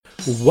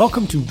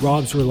Welcome to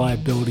Rob's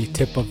Reliability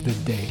Tip of the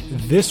Day.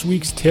 This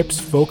week's tips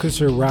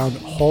focus around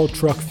haul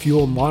truck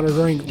fuel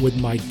monitoring with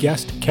my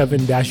guest,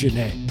 Kevin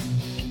Dagenet.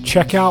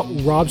 Check out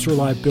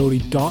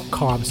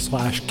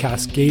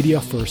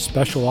robsreliability.com/Cascadia for a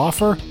special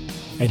offer.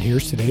 And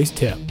here's today's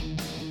tip.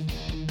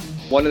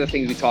 One of the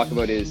things we talk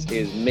about is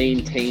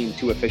maintain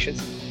to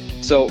efficiency.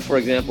 So for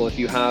example, if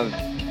you have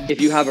a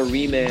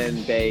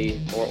reman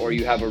bay or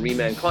you have a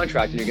reman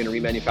contract and you're going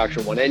to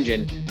remanufacture one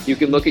engine, you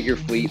can look at your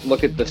fleet,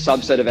 look at the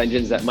subset of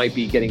engines that might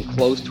be getting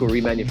close to a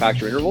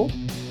remanufacture interval.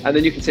 And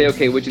then you can say,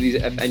 okay, which of these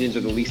engines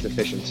are the least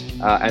efficient?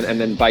 And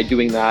then by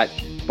doing that,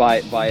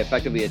 by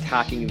effectively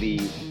attacking the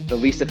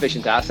least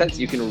efficient assets,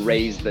 you can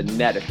raise the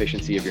net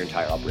efficiency of your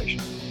entire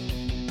operation.